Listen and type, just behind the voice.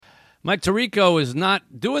Mike Tirico is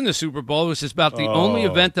not doing the Super Bowl. It's about the only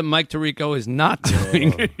event that Mike Tirico is not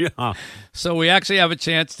doing. So we actually have a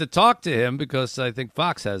chance to talk to him because I think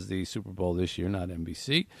Fox has the Super Bowl this year, not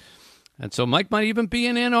NBC. And so Mike might even be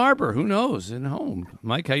in Ann Arbor. Who knows? At home.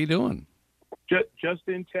 Mike, how you doing? Just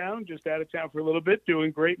in town, just out of town for a little bit.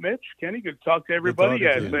 Doing great, Mitch. Kenny, good to talk to everybody.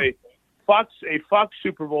 Yeah, it's a Fox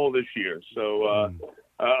Super Bowl this year. So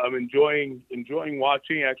I'm enjoying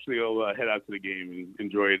watching. Actually, I'll head out to the game and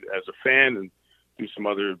enjoy it as a fan and do some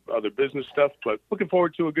other business stuff. But looking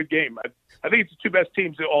forward to a good game. I think it's the two best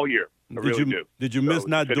teams all year. I really do. Did you miss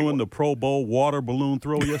not doing the Pro Bowl water balloon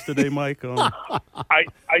throw yesterday, Mike?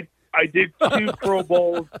 I did 2 Pro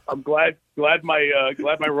Bowls. I'm glad my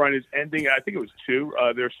run is ending. I think it was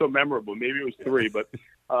 2. They're so memorable. Maybe it was 3, but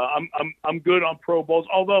I'm good on Pro Bowls.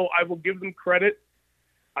 Although I will give them credit.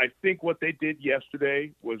 I think what they did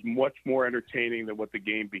yesterday was much more entertaining than what the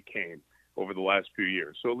game became over the last few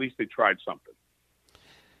years. So at least they tried something.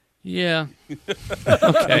 Yeah.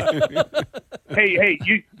 Okay. Hey,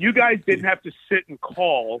 you guys didn't have to sit and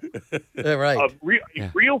call a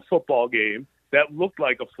real football game that looked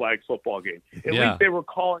like a flag football game. At least they were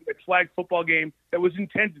calling a flag football game that was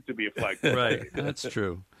intended to be a flag football game. Right, that's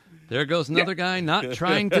true. There goes another guy not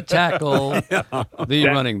trying to tackle the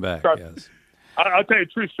running back. Yes. I'll tell you a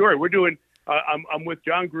true story. We're doing. I'm with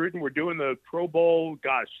John Gruden. We're doing the Pro Bowl.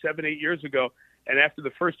 7-8 years ago. And after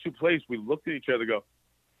the first 2 plays, we looked at each other. And go,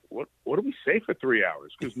 what do we say for 3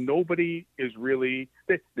 hours? Because nobody is really.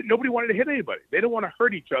 Nobody wanted to hit anybody. They don't want to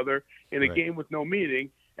hurt each other in a game with no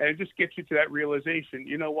meaning. And it just gets you to that realization.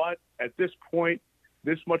 You know what? At this point,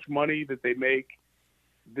 this much money that they make,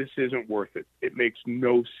 this isn't worth it. It makes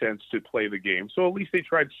no sense to play the game. So at least they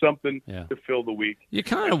tried something to fill the week. You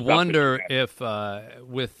kind of wonder if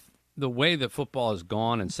with the way that football has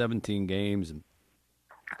gone in 17 games and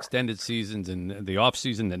extended seasons and the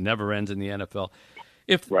offseason that never ends in the NFL,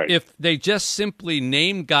 if they just simply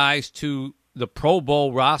named guys to the Pro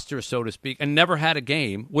Bowl roster, so to speak, and never had a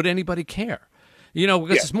game, would anybody care? You know,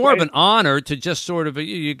 because it's more of an honor to just sort of,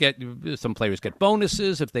 you get, some players get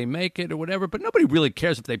bonuses if they make it or whatever, but nobody really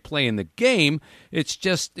cares if they play in the game. It's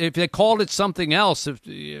just, if they called it something else,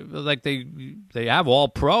 like they have all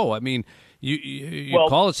pro. I mean, you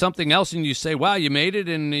call it something else and you say, wow, you made it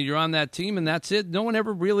and you're on that team and that's it. No one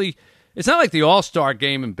ever really, it's not like the All-Star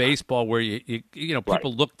game in baseball where,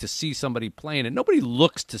 people look to see somebody playing it. Nobody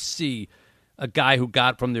looks to see a guy who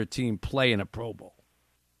got from their team play in a Pro Bowl.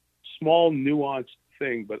 Small nuanced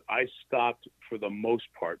thing, but I stopped for the most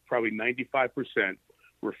part, probably 95%,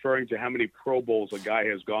 referring to how many Pro Bowls a guy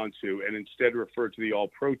has gone to and instead referred to the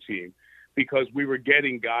All-Pro team because we were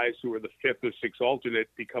getting guys who were the 5th or 6th alternate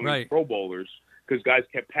becoming Pro Bowlers because guys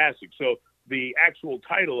kept passing. So the actual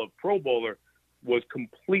title of Pro Bowler was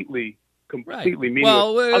completely meaningless.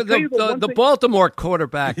 Well, the Baltimore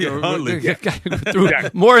quarterback threw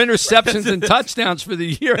more interceptions than touchdowns for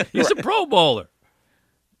the year. He's a Pro Bowler.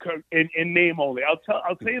 In name only.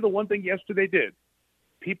 I'll tell you the one thing yesterday did.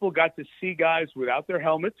 People got to see guys without their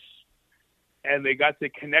helmets, and they got to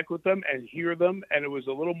connect with them and hear them, and it was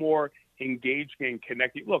a little more engaging and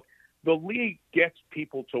connecting. Look, the league gets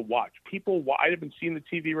people to watch. I haven't seen the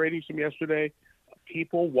TV ratings from yesterday.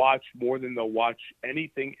 People watch more than they'll watch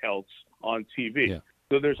anything else on TV. Yeah.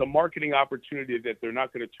 So there's a marketing opportunity that they're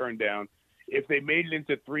not going to turn down. If they made it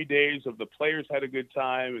into 3 days of the players had a good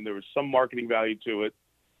time and there was some marketing value to it,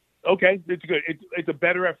 okay, it's good. It's a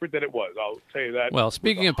better effort than it was. I'll tell you that. Well,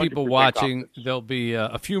 speaking of people watching, there'll be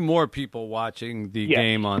a few more people watching the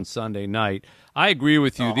game on Sunday night. I agree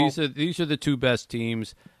with you. These are the 2 best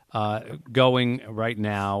teams going right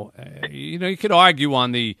now. You could argue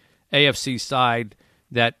on the AFC side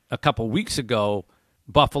that a couple weeks ago,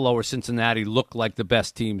 Buffalo or Cincinnati looked like the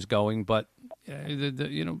best teams going, but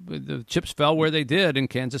the chips fell where they did, and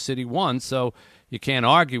Kansas City won. So you can't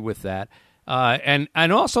argue with that. And I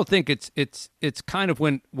also think it's kind of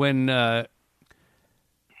when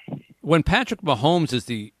Patrick Mahomes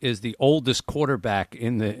is the oldest quarterback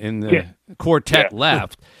in the quartet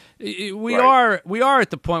left. We are at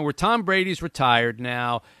the point where Tom Brady's retired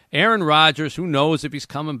now. Aaron Rodgers, who knows if he's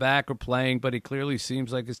coming back or playing, but he clearly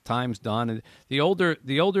seems like his time's done. And the older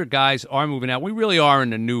guys are moving out. We really are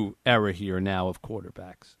in a new era here now of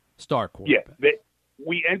quarterbacks, star quarterbacks. Yeah,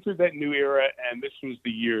 we entered that new era, and this was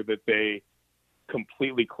the year that they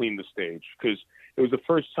completely cleaned the stage because it was the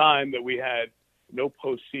first time that we had no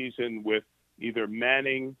postseason with either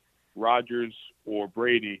Manning, Rodgers, or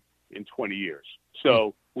Brady in 20 years.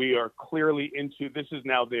 So we are clearly this is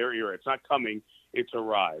now their era. It's not coming, it's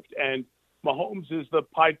arrived. And Mahomes is the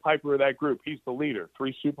Pied Piper of that group. He's the leader.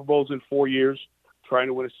 3 Super Bowls in 4 years, trying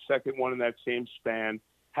to win a second one in that same span.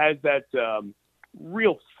 has that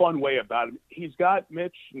real fun way about him. He's got,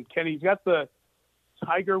 Mitch and Kenny, he's got the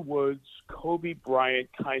Tiger Woods, Kobe Bryant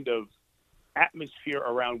kind of atmosphere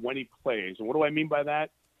around when he plays. And what do I mean by that?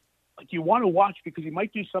 Like, you want to watch because he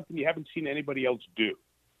might do something you haven't seen anybody else do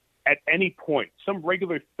at any point. Some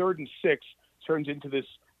regular 3rd and 6 turns into this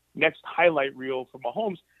next highlight reel for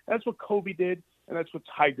Mahomes. That's what Kobe did, and that's what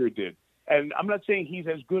Tiger did. And I'm not saying he's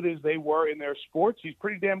as good as they were in their sports. He's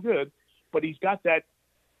pretty damn good, but he's got that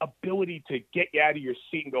ability to get you out of your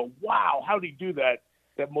seat and go, wow, how did he do that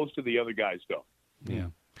most of the other guys don't. Yeah.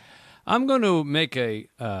 I'm going to make a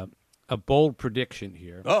bold prediction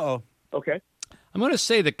here. Uh-oh. Okay. I'm going to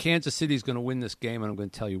say that Kansas City is going to win this game, and I'm going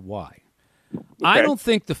to tell you why. Okay. I don't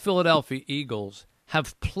think the Philadelphia Eagles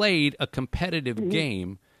have played a competitive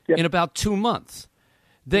game in about 2 months.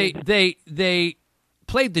 They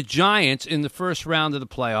played the Giants in the first round of the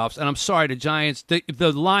playoffs, and I'm sorry, the Giants,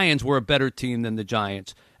 the Lions were a better team than the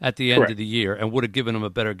Giants at the end of the year and would have given them a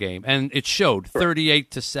better game, and it showed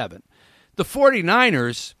 38-7. The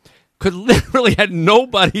 49ers could literally had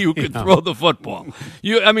nobody who could throw the football.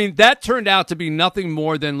 That turned out to be nothing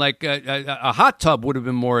more than like a hot tub would have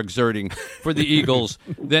been more exerting for the Eagles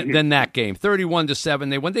than that game. 31-7,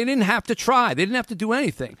 they won. They didn't have to try. They didn't have to do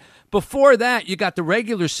anything. Before that, you got the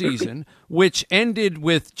regular season, which ended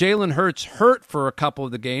with Jalen Hurts hurt for a couple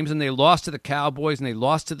of the games, and they lost to the Cowboys, and they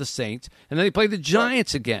lost to the Saints, and then they played the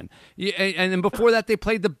Giants again. And then before that, they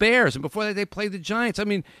played the Bears, and before that, they played the Giants. I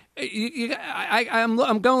mean,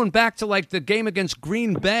 I'm going back to like the game against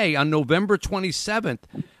Green Bay on November 27th.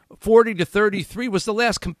 40-33 was the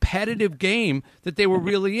last competitive game that they were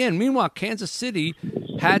really in. Meanwhile, Kansas City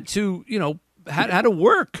had to, had to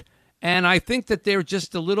work. And I think that they're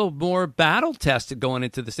just a little more battle-tested going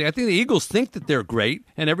into this thing. I think the Eagles think that they're great,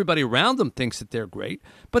 and everybody around them thinks that they're great,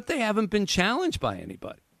 but they haven't been challenged by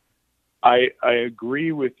anybody. I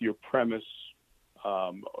agree with your premise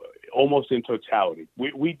almost in totality.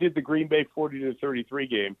 We did the Green Bay 40-33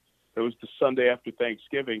 game. It was the Sunday after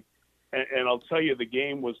Thanksgiving, and I'll tell you the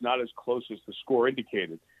game was not as close as the score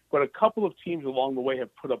indicated. But a couple of teams along the way have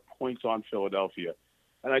put up points on Philadelphia.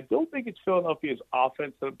 And I don't think it's Philadelphia's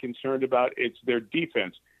offense that I'm concerned about. It's their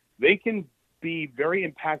defense. They can be very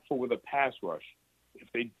impactful with a pass rush. If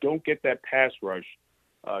they don't get that pass rush,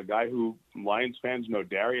 a guy who Lions fans know,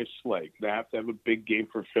 Darius Slay, they have to have a big game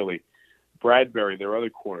for Philly. Bradbury, their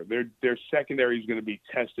other corner. Their secondary is going to be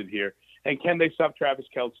tested here. And can they stop Travis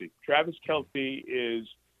Kelce? Travis Kelce is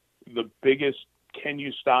the biggest can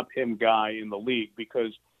you stop him guy in the league,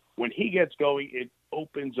 because when he gets going, it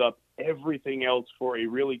opens up everything else for a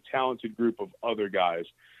really talented group of other guys.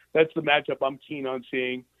 That's the matchup I'm keen on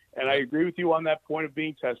seeing. And I agree with you on that point of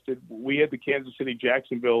being tested. We had the Kansas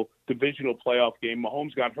City-Jacksonville divisional playoff game.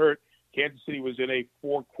 Mahomes got hurt. Kansas City was in a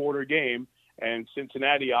 4-quarter game. And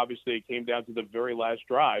Cincinnati, obviously, it came down to the very last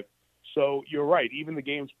drive. So you're right. Even the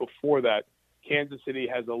games before that, Kansas City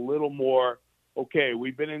has a little more, okay,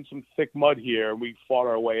 we've been in some thick mud here, and we fought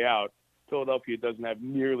our way out. Philadelphia doesn't have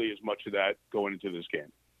nearly as much of that going into this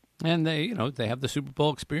game. And they have the Super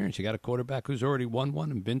Bowl experience. You got a quarterback who's already won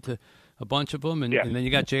one and been to a bunch of them. And then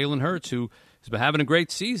you got Jalen Hurts, who has been having a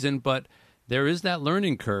great season, but there is that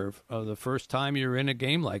learning curve of the first time you're in a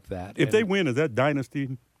game like that. If they win, is that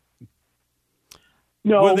dynasty?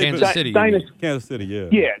 No, Kansas City. Kansas City, yeah.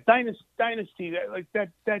 Yeah, dynasty.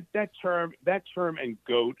 That term and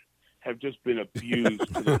GOAT have just been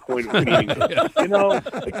abused to the point of being,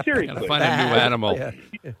 seriously. Gotta find a new animal.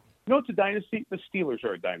 You know what's a dynasty? The Steelers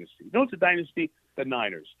are a dynasty. You know what's a dynasty? The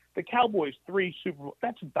Niners. The Cowboys, 3 Super Bowl.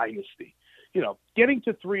 That's a dynasty. Getting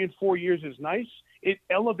to 3 and 4 years is nice. It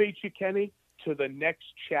elevates you, Kenny, to the next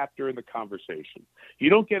chapter in the conversation.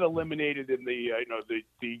 You don't get eliminated in the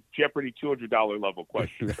Jeopardy $200 level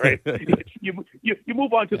questions, right? you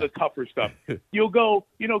move on to the tougher stuff. You'll go,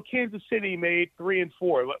 Kansas City made 3 and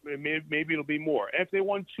 4. Maybe it'll be more. And if they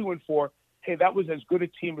won 2 and 4, hey, that was as good a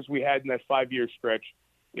team as we had in that 5-year stretch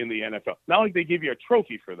in the NFL. Not like they give you a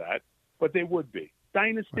trophy for that, but they would be.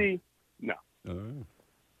 Dynasty, no.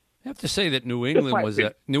 I have to say that New England was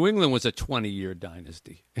a 20-year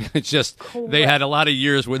dynasty. It's just they had a lot of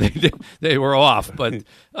years where they were off. But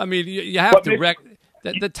I mean, you have to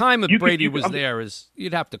the time that Brady was there is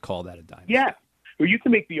you'd have to call that a dynasty. Yeah, well, you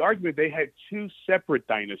can make the argument they had 2 separate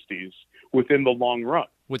dynasties within the long run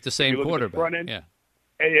with the same quarterback. Front end, yeah,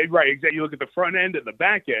 right. Exactly. You look at the front end and the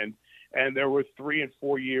back end, and there were 3 and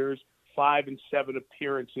 4 years, 5 and 7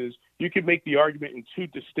 appearances. You could make the argument in 2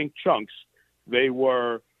 distinct chunks. They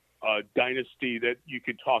were a dynasty that you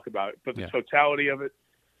could talk about, but the totality of it,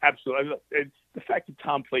 absolutely. And the fact that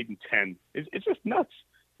Tom played in 10 it's just nuts.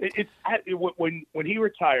 When he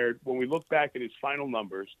retired, when we look back at his final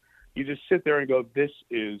numbers, you just sit there and go, this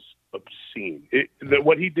is obscene.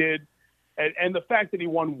 What he did, and the fact that he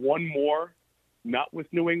won one more, not with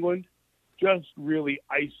New England, just really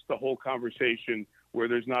iced the whole conversation where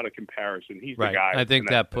there's not a comparison. He's right. the guy. I think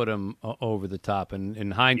that put him over the top. And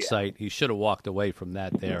in hindsight, he should have walked away from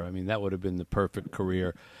that there. I mean, that would have been the perfect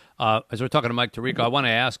career. As we're talking to Mike Tirico, I want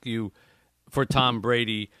to ask you for Tom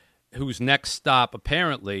Brady, whose next stop,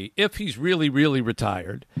 apparently, if he's really, really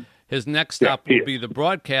retired, his next stop will be the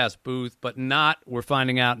broadcast booth, but not, we're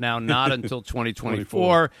finding out now, not until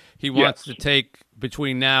 2024. He wants to take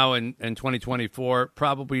between now and 2024,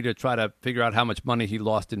 probably to try to figure out how much money he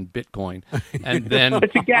lost in Bitcoin. And then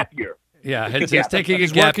it's a gap year. Yeah, he's taking a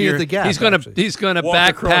gap year. He's going to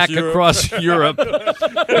Walk backpack across Europe.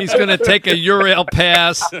 He's going to take a Eurail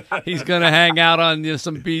pass. He's going to hang out on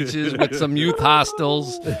some beaches with some youth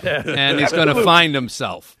hostels, and he's going to find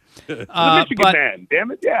himself. The Michigan man,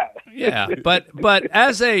 damn it, yeah. But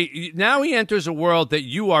now he enters a world that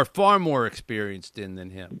you are far more experienced in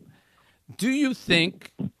than him. Do you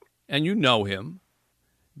think, and you know him,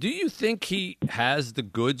 do you think he has the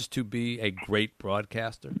goods to be a great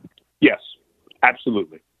broadcaster? Yes,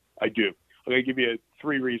 absolutely. I do. I'm going to give you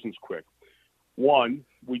 3 reasons quick. One,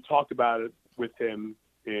 we talked about it with him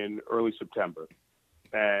in early September,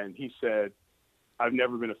 and he said, I've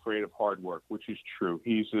never been afraid of hard work, which is true.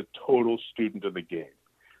 He's a total student of the game,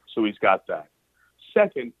 so he's got that.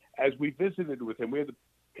 Second, as we visited with him, we had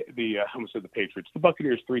the Patriots, the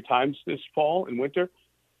Buccaneers 3 times this fall and winter.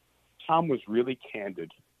 Tom was really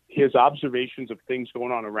candid. His observations of things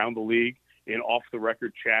going on around the league in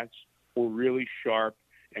off-the-record chats were really sharp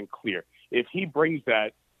and clear. If he brings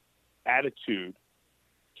that attitude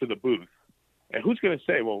to the booth, and who's going to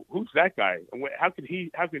say, well, who's that guy? And how could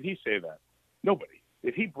he say that? Nobody.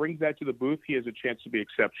 If he brings that to the booth, he has a chance to be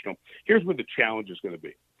exceptional. Here's where the challenge is going to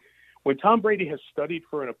be. When Tom Brady has studied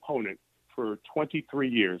for an opponent for 23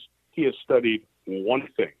 years, he has studied one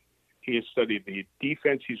thing. He has studied the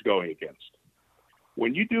defense he's going against.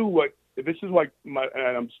 When you do this is like and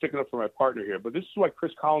I'm sticking up for my partner here, but this is why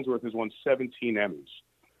Chris Collinsworth has won 17 Emmys.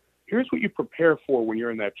 Here's what you prepare for when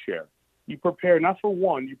you're in that chair. You prepare not for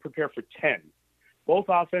 1, you prepare for 10. Both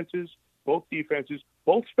offenses, both defenses,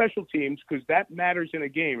 both special teams, because that matters in a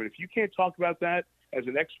game. And if you can't talk about that as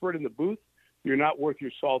an expert in the booth, you're not worth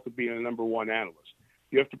your salt of being a number 1 analyst.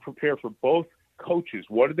 You have to prepare for both coaches.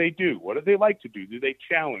 What do they do? What do they like to do? Do they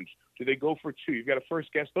challenge? Do they go for 2? You've got to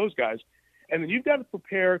first guess those guys. And then you've got to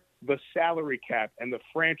prepare the salary cap and the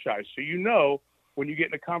franchise. So you know when you get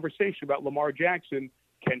in a conversation about Lamar Jackson,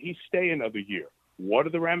 can he stay another year? What are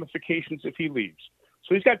the ramifications if he leaves?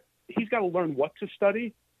 So he's got to learn what to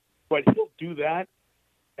study, but he'll do that.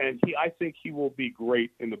 And I think he will be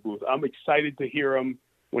great in the booth. I'm excited to hear him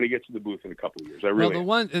when he gets to the booth in a couple of years. I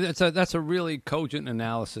really that's a really cogent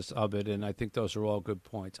analysis of it, and I think those are all good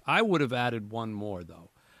points. I would have added one more, though.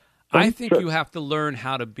 I think you have to learn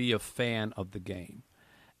how to be a fan of the game.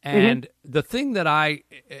 And the thing that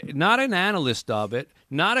not an analyst of it,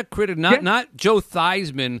 not a critic, not Joe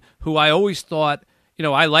Theismann, who I always thought,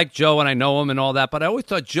 I like Joe and I know him and all that, but I always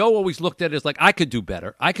thought Joe always looked at it as like, I could do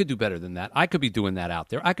better. I could do better than that. I could be doing that out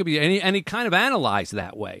there. I could be, and he kind of analyzed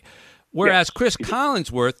that way. Whereas Chris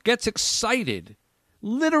Collinsworth gets excited,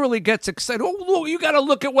 literally gets excited. Oh, look, you got to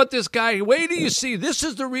look at what this guy, wait till you see. This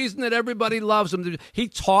is the reason that everybody loves him. He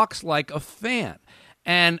talks like a fan.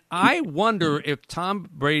 And I wonder if Tom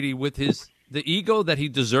Brady, with the ego that he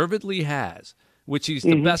deservedly has, which he's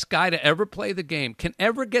the best guy to ever play the game, can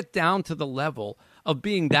ever get down to the level of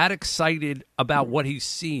being that excited about what he's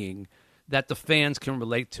seeing that the fans can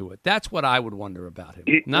relate to it. That's what I would wonder about him.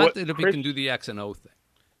 He can do the X and O thing.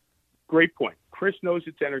 Great point. Chris knows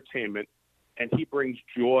it's entertainment, and he brings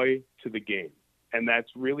joy to the game. And that's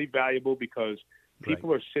really valuable because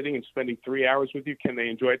people are sitting and spending 3 hours with you. Can they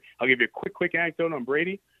enjoy it? I'll give you a quick anecdote on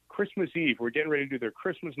Brady. Christmas Eve, we're getting ready to do their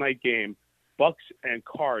Christmas night game, Bucks and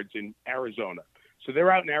Cards in Arizona. So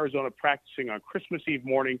they're out in Arizona practicing on Christmas Eve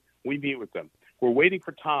morning. We meet with them. We're waiting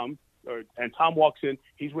for Tom, and Tom walks in.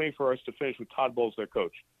 He's waiting for us to finish with Todd Bowles, their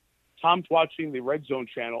coach. Tom's watching the Red Zone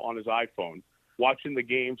channel on his iPhone, watching the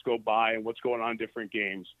games go by and what's going on in different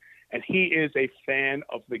games. And he is a fan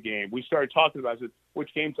of the game. We started talking about, I said, which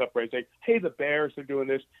game's up, right? He's like, hey, the Bears are doing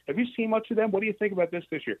this. Have you seen much of them? What do you think about this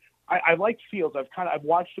year? I like Fields. I've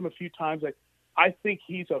watched him a few times. I think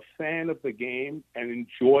he's a fan of the game and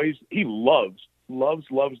enjoys. He loves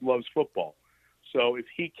football. So if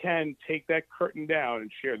he can take that curtain down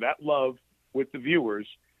and share that love with the viewers,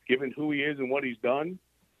 given who he is and what he's done,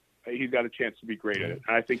 he's got a chance to be great at it.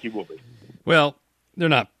 And I think he will be. Well, they're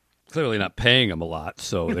not clearly not paying him a lot,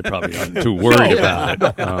 so they probably aren't too worried about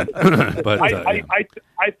it. But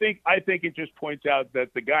I think it just points out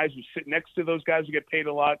that the guys who sit next to those guys who get paid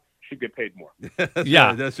a lot should get paid more.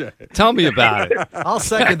 Yeah, that's right. Tell me about it. I'll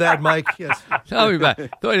second that, Mike. Yes. Tell me about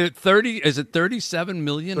it. 30? Is it 37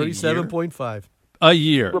 million? 37.5 a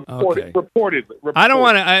year. Reportedly. I don't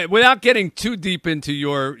want to. Without getting too deep into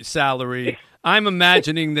your salary, I'm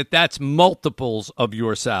imagining that's multiples of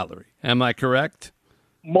your salary. Am I correct?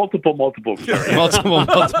 Multiple. multiple. Okay.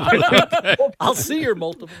 I'll see your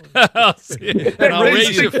multiple. I'll see it. And I'll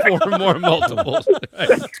raise you 4 more multiples.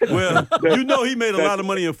 Well, he made a lot of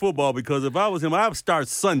money in football because if I was him, I'd start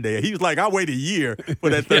Sunday. He was like, I'll wait a year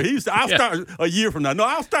for that third. I'll start a year from now. No,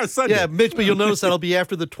 I'll start Sunday. Yeah, Mitch, but you'll notice that'll be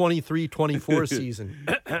after the 23-24 season.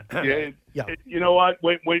 Yeah. You know what?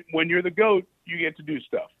 When you're the GOAT, you get to do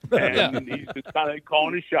stuff. And he's just kind of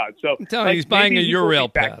calling his shot. So I'm telling you, he's buying a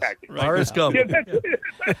Eurail pass. RS Gump.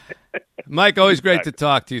 Mike, always great to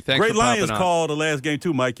talk to you. Thanks great for popping Lions on. call the last game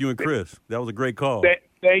too, Mike. You and Chris. That was a great call.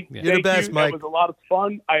 Thank You're the best, you. Mike. That was a lot of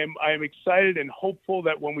fun. I am excited and hopeful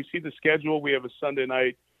that when we see the schedule, we have a Sunday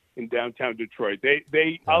night in downtown Detroit.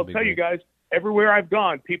 I'll tell you guys, everywhere I've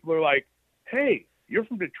gone, people are like, "Hey, you're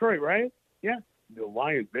from Detroit, right?" Yeah, the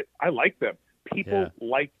Lions. I like them. People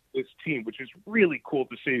like this team, which is really cool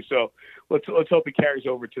to see. So let's hope it carries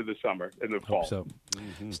over to the summer and the fall. So,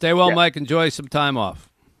 Stay well, Mike. Enjoy some time off.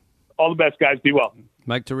 All the best, guys. Be well.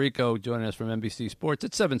 Mike Tirico joining us from NBC Sports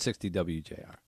at 760 WJR.